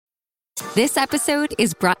This episode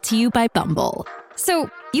is brought to you by Bumble. So,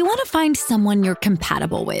 you want to find someone you're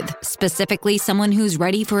compatible with, specifically someone who's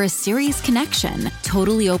ready for a serious connection,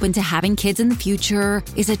 totally open to having kids in the future,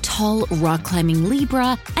 is a tall, rock-climbing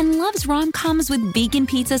Libra, and loves rom-coms with vegan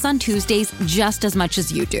pizzas on Tuesdays just as much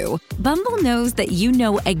as you do. Bumble knows that you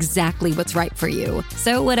know exactly what's right for you.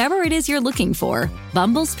 So whatever it is you're looking for,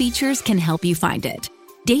 Bumble's features can help you find it.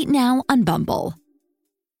 Date now on Bumble.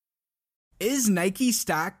 Is Nike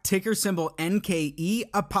stock, ticker symbol NKE,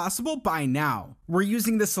 a possible buy now? We're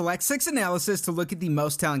using the Select 6 analysis to look at the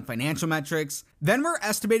most telling financial metrics. Then we're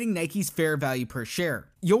estimating Nike's fair value per share.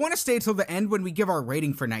 You'll want to stay till the end when we give our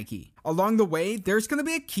rating for Nike. Along the way, there's going to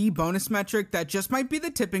be a key bonus metric that just might be the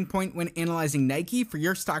tipping point when analyzing Nike for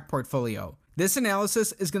your stock portfolio. This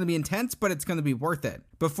analysis is going to be intense, but it's going to be worth it.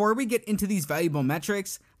 Before we get into these valuable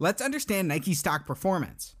metrics, let's understand Nike stock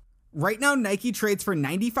performance. Right now, Nike trades for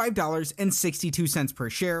 $95.62 per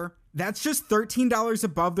share. That's just $13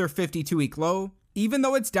 above their 52-week low, even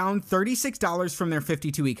though it's down $36 from their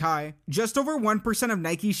 52-week high. Just over 1% of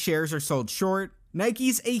Nike's shares are sold short.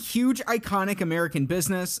 Nike's a huge, iconic American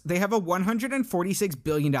business. They have a $146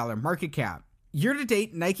 billion market cap. Year to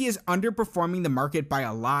date, Nike is underperforming the market by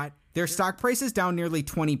a lot. Their stock price is down nearly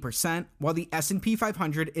 20%, while the S&P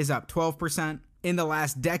 500 is up 12%. In the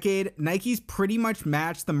last decade, Nike's pretty much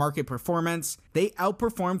matched the market performance. They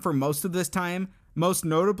outperformed for most of this time, most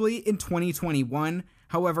notably in 2021.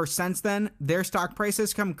 However, since then, their stock price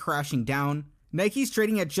has come crashing down. Nike's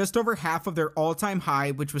trading at just over half of their all-time high,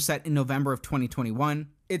 which was set in November of 2021.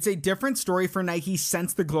 It's a different story for Nike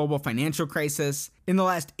since the global financial crisis. In the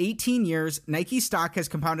last 18 years, Nike stock has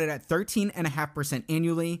compounded at 13.5%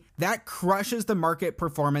 annually. That crushes the market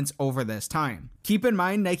performance over this time. Keep in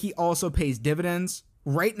mind, Nike also pays dividends.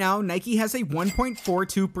 Right now, Nike has a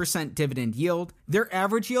 1.42% dividend yield. Their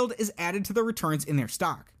average yield is added to the returns in their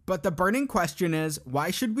stock. But the burning question is, why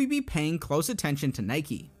should we be paying close attention to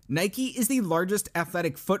Nike? Nike is the largest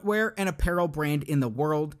athletic footwear and apparel brand in the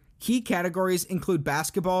world. Key categories include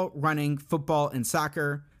basketball, running, football, and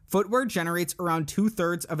soccer. Footwear generates around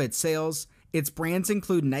 2/3 of its sales. Its brands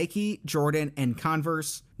include Nike, Jordan, and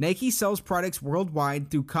Converse. Nike sells products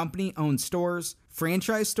worldwide through company-owned stores,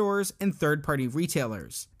 franchise stores, and third-party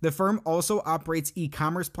retailers. The firm also operates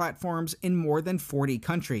e-commerce platforms in more than 40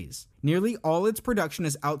 countries. Nearly all its production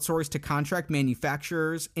is outsourced to contract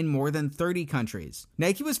manufacturers in more than 30 countries.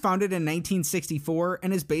 Nike was founded in 1964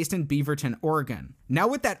 and is based in Beaverton, Oregon. Now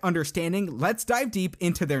with that understanding, let's dive deep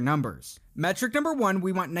into their numbers. Metric number 1,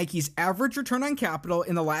 we want Nike's average return on capital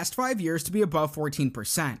in the last 5 years to be above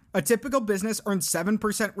 14%. A typical business earns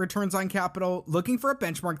 7% returns on capital. Looking for a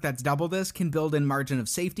benchmark that's double this can build in margin of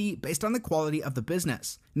safety based on the quality of the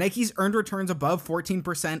business. Nike's earned returns above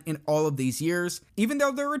 14% in all of these years. Even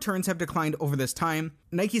though their returns have declined over this time,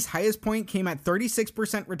 Nike's highest point came at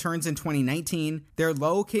 36% returns in 2019. Their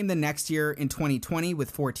low came the next year in 2020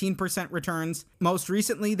 with 14% returns. Most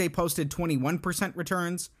recently, they posted 21%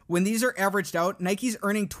 returns. When these are averaged out, Nike's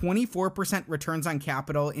earning 24% returns on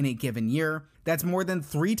capital in a given year. That's more than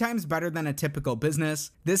 3 times better than a typical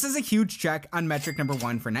business. This is a huge check on metric number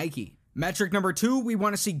 1 for Nike. Metric number 2, we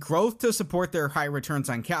want to see growth to support their high returns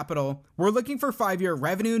on capital. We're looking for 5-year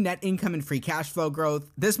revenue, net income, and free cash flow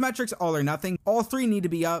growth. This metric's all or nothing. All 3 need to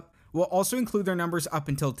be up. We'll also include their numbers up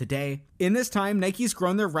until today. In this time, Nike's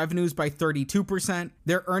grown their revenues by 32%.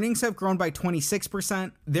 Their earnings have grown by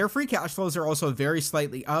 26%. Their free cash flows are also very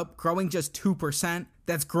slightly up, growing just 2%.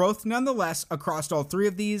 That's growth nonetheless across all 3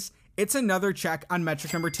 of these. It's another check on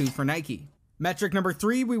metric number 2 for Nike. Metric number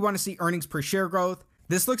 3, we want to see earnings per share growth.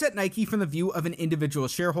 This looks at Nike from the view of an individual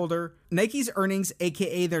shareholder. Nike's earnings,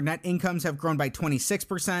 aka their net incomes, have grown by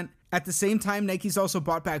 26%. At the same time, Nike's also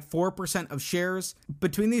bought back 4% of shares.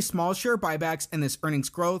 Between these small share buybacks and this earnings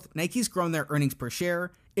growth, Nike's grown their earnings per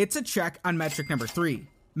share. It's a check on metric number 3.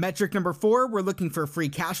 Metric number 4, we're looking for free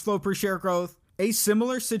cash flow per share growth. A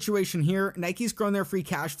similar situation here, Nike's grown their free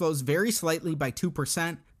cash flows very slightly by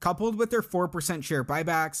 2%, coupled with their 4% share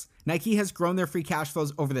buybacks. Nike has grown their free cash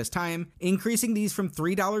flows over this time, increasing these from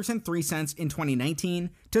 $3.03 in 2019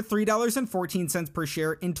 to $3.14 per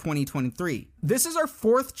share in 2023. This is our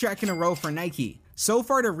 4th check in a row for Nike. So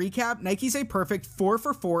far, to recap, Nike's a perfect 4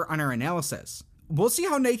 for 4 on our analysis. We'll see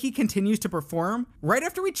how Nike continues to perform right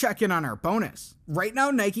after we check in on our bonus. Right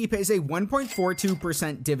now, Nike pays a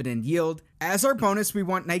 1.42% dividend yield. As our bonus, we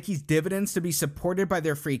want Nike's dividends to be supported by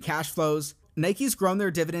their free cash flows. Nike's grown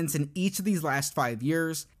their dividends in each of these last 5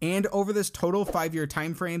 years, and over this total 5-year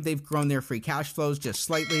time frame, they've grown their free cash flows just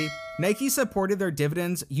slightly. Nike supported their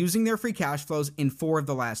dividends using their free cash flows in 4 of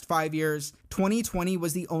the last 5 years. 2020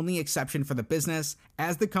 was the only exception for the business,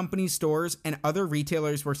 as the company's stores and other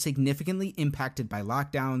retailers were significantly impacted by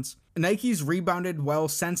lockdowns. Nike's rebounded well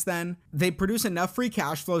since then. They produce enough free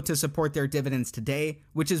cash flow to support their dividends today,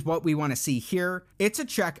 which is what we want to see here. It's a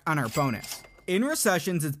check on our bonus. In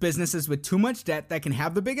recessions, it's businesses with too much debt that can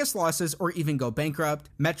have the biggest losses or even go bankrupt.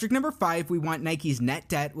 Metric number 5, we want Nike's net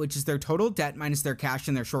debt, which is their total debt minus their cash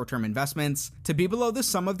and their short-term investments, to be below the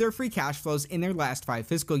sum of their free cash flows in their last 5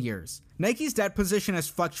 fiscal years. Nike's debt position has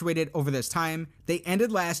fluctuated over this time. They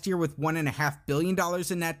ended last year with $1.5 billion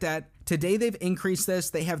in net debt. Today, they've increased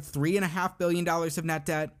this. They have $3.5 billion of net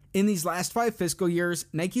debt. In these last 5 fiscal years,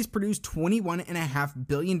 Nike's produced $21.5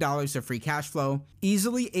 billion of free cash flow,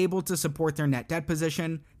 easily able to support their net debt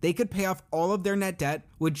position. They could pay off all of their net debt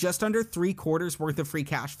with just under 3 quarters worth of free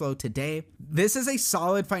cash flow today. This is a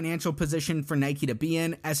solid financial position for Nike to be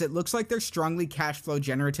in, as it looks like they're strongly cash flow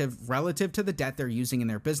generative relative to the debt they're using in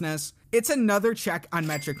their business. It's another check on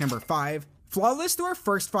metric number 5. Flawless through our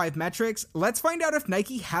first 5 metrics, let's find out if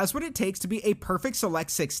Nike has what it takes to be a perfect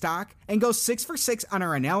Select 6 stock and go 6 for 6 on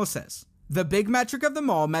our analysis. The big metric of them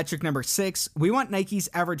all, metric number 6, we want Nike's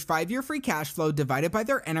average 5-year free cash flow divided by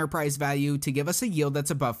their enterprise value to give us a yield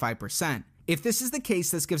that's above 5%. If this is the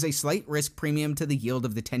case, this gives a slight risk premium to the yield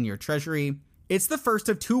of the 10-year treasury. It's the first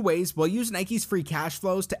of 2 ways we'll use Nike's free cash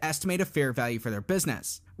flows to estimate a fair value for their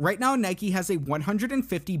business. Right now, Nike has a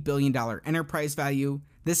 $150 billion enterprise value.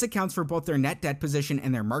 This accounts for both their net debt position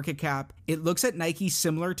and their market cap. It looks at Nike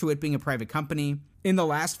similar to it being a private company. In the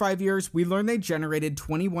last 5 years, we learned they generated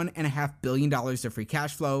 $21.5 billion of free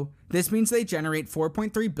cash flow. This means they generate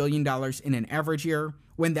 $4.3 billion in an average year.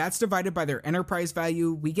 When that's divided by their enterprise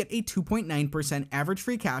value, we get a 2.9% average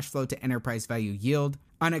free cash flow to enterprise value yield.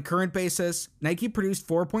 On a current basis, Nike produced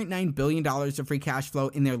 $4.9 billion of free cash flow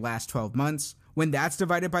in their last 12 months. When that's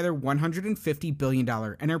divided by their $150 billion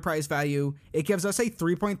enterprise value, it gives us a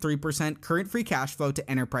 3.3% current free cash flow to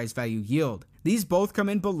enterprise value yield. These both come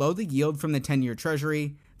in below the yield from the 10-year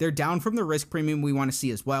treasury. They're down from the risk premium we want to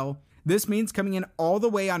see as well. This means coming in all the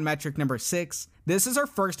way on metric number 6. This is our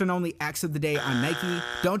first and only X of the day on Nike.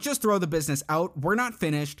 Don't just throw the business out. We're not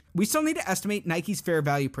finished. We still need to estimate Nike's fair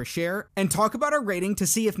value per share and talk about our rating to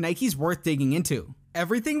see if Nike's worth digging into.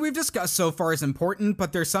 Everything we've discussed so far is important,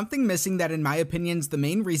 but there's something missing that in my opinion is the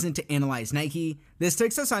main reason to analyze Nike. This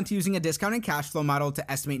takes us on to using a discounted cash flow model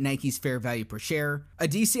to estimate Nike's fair value per share. A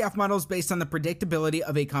DCF model is based on the predictability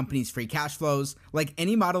of a company's free cash flows. Like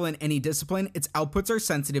any model in any discipline, its outputs are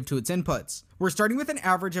sensitive to its inputs. We're starting with an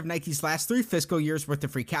average of Nike's last 3 fiscal years worth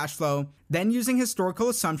of free cash flow, then using historical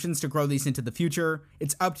assumptions to grow these into the future.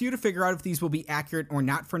 It's up to you to figure out if these will be accurate or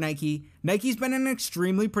not for Nike. Nike's been an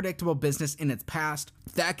extremely predictable business in its past.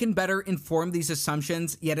 That can better inform these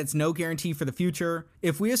assumptions, yet it's no guarantee for the future.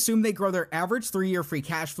 If we assume they grow their average 3-year free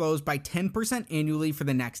cash flows by 10% annually for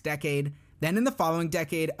the next decade, then in the following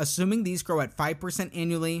decade, assuming these grow at 5%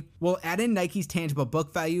 annually, we'll add in Nike's tangible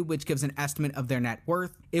book value, which gives an estimate of their net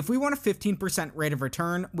worth. If we want a 15% rate of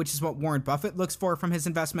return, which is what Warren Buffett looks for from his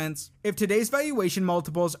investments, if today's valuation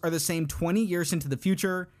multiples are the same 20 years into the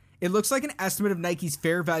future, it looks like an estimate of Nike's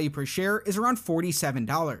fair value per share is around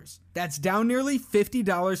 $47. That's down nearly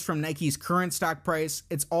 $50 from Nike's current stock price.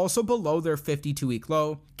 It's also below their 52-week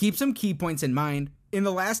low. Keep some key points in mind. In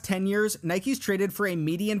the last 10 years, Nike's traded for a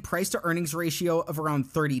median price to earnings ratio of around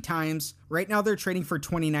 30 times. Right now, they're trading for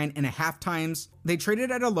 29.5 times. They traded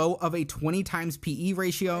at a low of a 20 times PE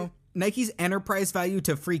ratio. Nike's enterprise value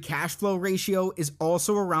to free cash flow ratio is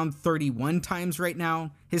also around 31 times right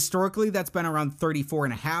now. Historically, that's been around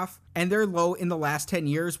 34.5, and they're low in the last 10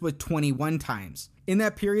 years with 21 times. In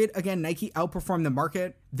that period, again, Nike outperformed the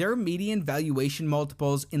market. Their median valuation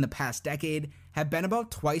multiples in the past decade have been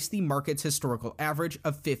about twice the market's historical average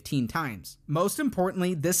of 15 times. Most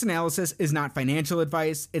importantly, this analysis is not financial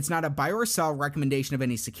advice. It's not a buy or sell recommendation of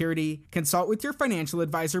any security. Consult with your financial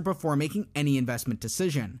advisor before making any investment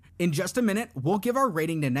decision. In just a minute, we'll give our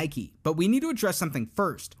rating to Nike, but we need to address something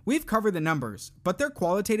first. We've covered the numbers, but their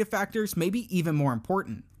qualitative factors may be even more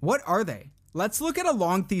important. What are they? Let's look at a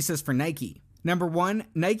long thesis for Nike. Number 1,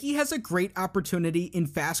 Nike has a great opportunity in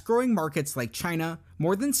fast-growing markets like China.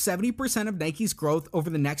 More than 70% of Nike's growth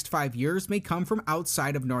over the next 5 years may come from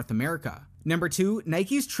outside of North America. Number 2,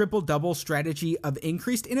 Nike's triple-double strategy of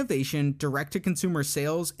increased innovation, direct-to-consumer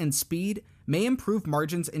sales, and speed may improve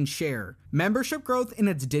margins and share. Membership growth in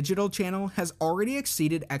its digital channel has already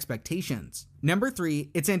exceeded expectations. Number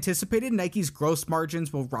 3, it's anticipated Nike's gross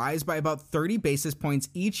margins will rise by about 30 basis points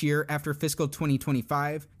each year after fiscal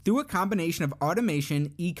 2025 through a combination of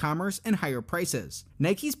automation, e-commerce, and higher prices.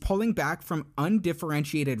 Nike's pulling back from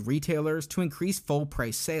undifferentiated retailers to increase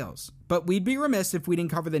full-price sales. But we'd be remiss if we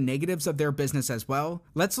didn't cover the negatives of their business as well.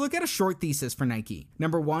 Let's look at a short thesis for Nike.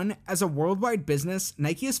 Number 1, as a worldwide business,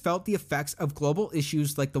 Nike has felt the effects of global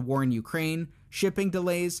issues like the war in Ukraine, shipping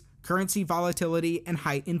delays, currency volatility, and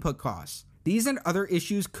high input costs. These and other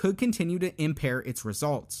issues could continue to impair its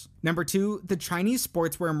results. Number 2, the Chinese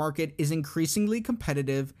sportswear market is increasingly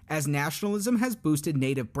competitive as nationalism has boosted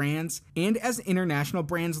native brands and as international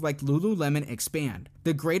brands like Lululemon expand.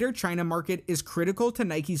 The greater China market is critical to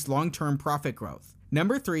Nike's long-term profit growth.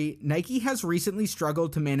 Number 3, Nike has recently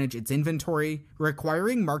struggled to manage its inventory,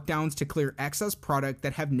 requiring markdowns to clear excess product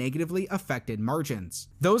that have negatively affected margins.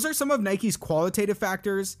 Those are some of Nike's qualitative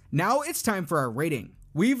factors. Now it's time for our rating.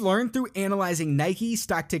 We've learned through analyzing Nike,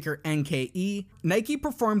 stock ticker NKE. Nike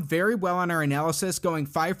performed very well on our analysis, going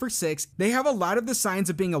 5 for 6. They have a lot of the signs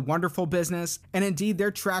of being a wonderful business, and indeed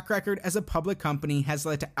their track record as a public company has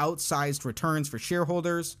led to outsized returns for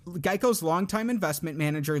shareholders. Geico's longtime investment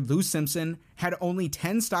manager, Lou Simpson, had only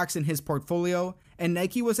 10 stocks in his portfolio, and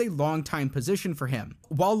Nike was a long-time position for him.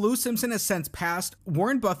 While Lou Simpson has since passed,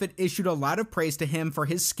 Warren Buffett issued a lot of praise to him for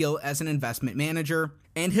his skill as an investment manager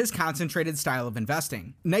and his concentrated style of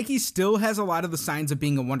investing. Nike still has a lot of the signs of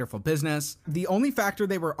being a wonderful business. The only factor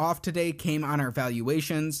they were off today came on our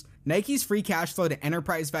valuations. Nike's free cash flow to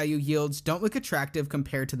enterprise value yields don't look attractive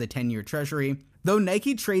compared to the 10-year treasury. Though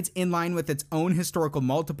Nike trades in line with its own historical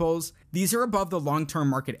multiples, these are above the long-term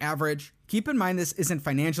market average. Keep in mind this isn't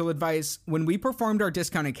financial advice. When we performed our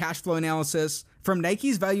discounted cash flow analysis, from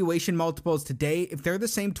Nike's valuation multiples today, if they're the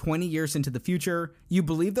same 20 years into the future, you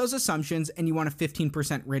believe those assumptions and you want a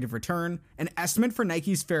 15% rate of return, an estimate for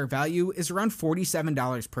Nike's fair value is around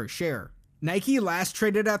 $47 per share. Nike last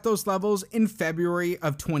traded at those levels in February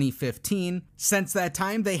of 2015. Since that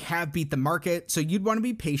time, they have beat the market, so you'd want to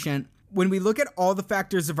be patient. When we look at all the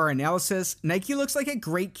factors of our analysis, Nike looks like a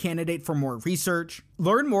great candidate for more research.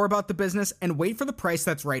 Learn more about the business and wait for the price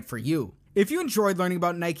that's right for you. If you enjoyed learning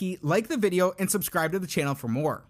about Nike, like the video and subscribe to the channel for more.